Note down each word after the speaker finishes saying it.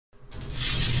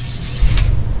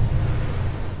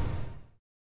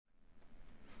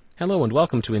Hello and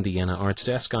welcome to Indiana Arts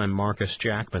Desk. I'm Marcus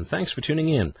Jackman. Thanks for tuning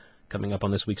in. Coming up on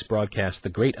this week's broadcast, the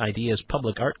Great Ideas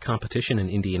Public Art Competition in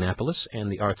Indianapolis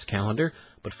and the Arts Calendar.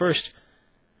 But first,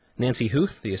 Nancy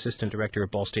Huth, the Assistant Director of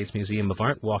Ball State's Museum of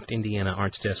Art, walked Indiana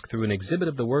Arts Desk through an exhibit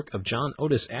of the work of John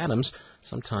Ottis Adams,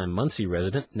 sometime Muncie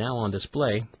resident, now on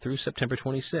display through September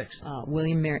 26th.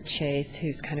 William Merritt Chase,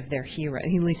 who's kind of their hero,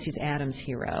 at least he's Adams'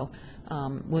 hero.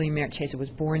 William Merritt Chase was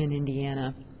born in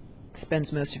Indiana,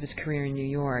 spends most of his career in New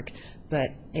York, but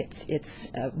it's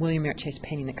William Merritt Chase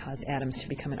painting that caused Adams to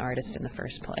become an artist in the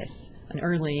first place, an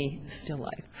early still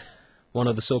life. One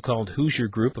of the so-called Hoosier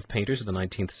group of painters of the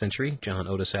 19th century, John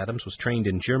Ottis Adams was trained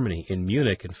in Germany, in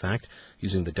Munich, in fact,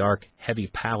 using the dark, heavy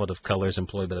palette of colors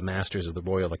employed by the masters of the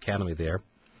Royal Academy there.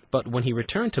 But when he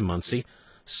returned to Muncie,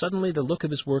 suddenly the look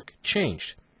of his work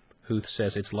changed. Huth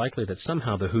says it's likely that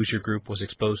somehow the Hoosier group was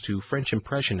exposed to French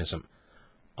Impressionism,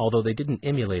 although they didn't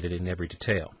emulate it in every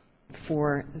detail.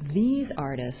 For these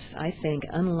artists, I think,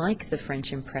 unlike the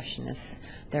French Impressionists,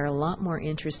 they're a lot more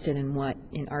interested in what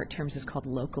in art terms is called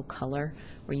local color,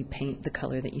 where you paint the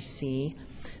color that you see.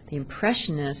 The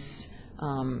Impressionists,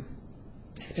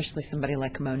 especially somebody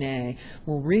like Monet,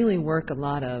 will really work a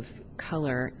lot of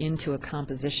color into a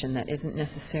composition that isn't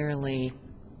necessarily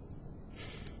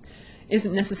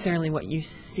what you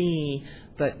see,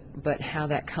 but how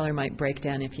that color might break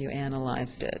down if you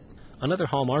analyzed it. Another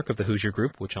hallmark of the Hoosier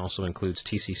group, which also includes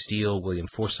T.C. Steele, William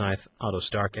Forsythe, Otto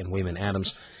Stark, and Wayman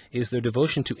Adams, is their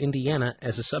devotion to Indiana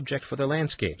as a subject for their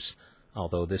landscapes,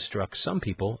 although this struck some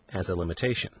people as a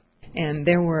limitation. And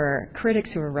there were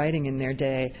critics who were writing in their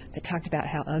day that talked about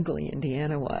how ugly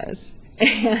Indiana was,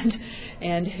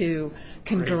 and who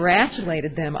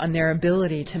congratulated them on their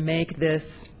ability to make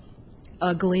this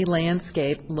ugly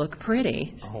landscape look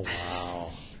pretty. Oh, wow.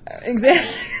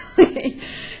 Exactly.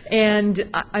 And,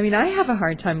 I mean, I have a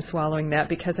hard time swallowing that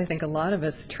because I think a lot of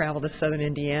us travel to southern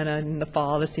Indiana in the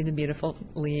fall to see the beautiful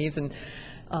leaves and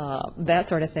that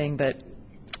sort of thing, but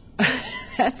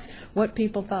that's what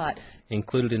people thought.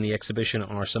 Included in the exhibition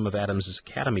are some of Adams'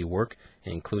 Academy work,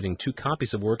 including 2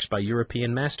 copies of works by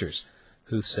European masters.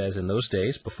 Huth says in those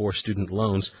days, before student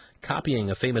loans,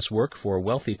 copying a famous work for a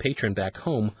wealthy patron back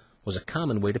home was a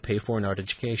common way to pay for an art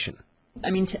education. I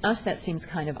mean, to us that seems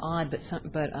kind of odd, but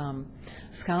a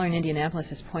scholar in Indianapolis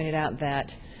has pointed out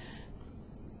that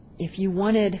if you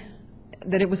wanted,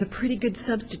 that it was a pretty good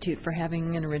substitute for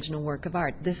having an original work of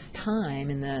art. This time,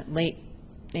 in the late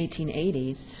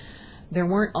 1880s, there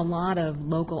weren't a lot of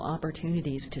local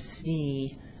opportunities to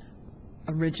see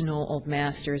original old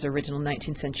masters, original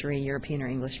 19th century European or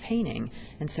English painting.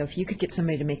 And so if you could get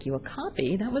somebody to make you a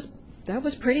copy, that was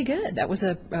pretty good. That was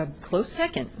a close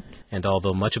second. And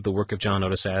although much of the work of John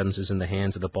Ottis Adams is in the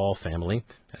hands of the Ball family,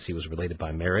 as he was related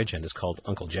by marriage and is called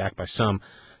Uncle Jack by some,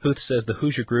 Huth says the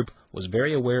Hoosier group was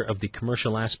very aware of the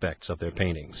commercial aspects of their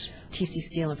paintings. T.C.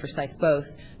 Steele and Forsythe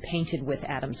both painted with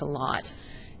Adams a lot.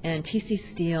 And T.C.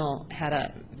 Steele had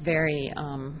a very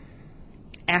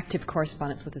active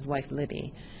correspondence with his wife,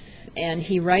 Libby. And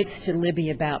he writes to Libby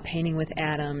about painting with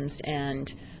Adams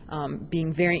and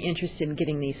being very interested in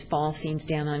getting these fall scenes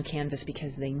down on canvas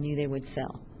because they knew they would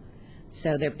sell.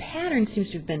 So their pattern seems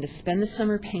to have been to spend the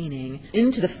summer painting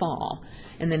into the fall,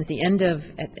 and then at the end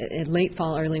of late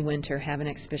fall, early winter, have an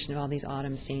exhibition of all these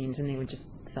autumn scenes, and they would just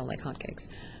sell like hotcakes.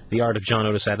 The art of John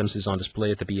Ottis Adams is on display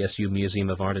at the BSU Museum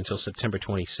of Art until September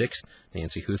 26th.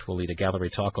 Nancy Huth will lead a gallery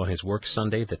talk on his work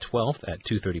Sunday, the 12th at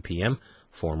 2:30 p.m.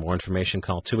 For more information,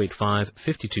 call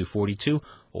 285-5242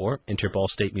 or enter Ball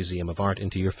State Museum of Art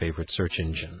into your favorite search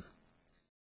engine.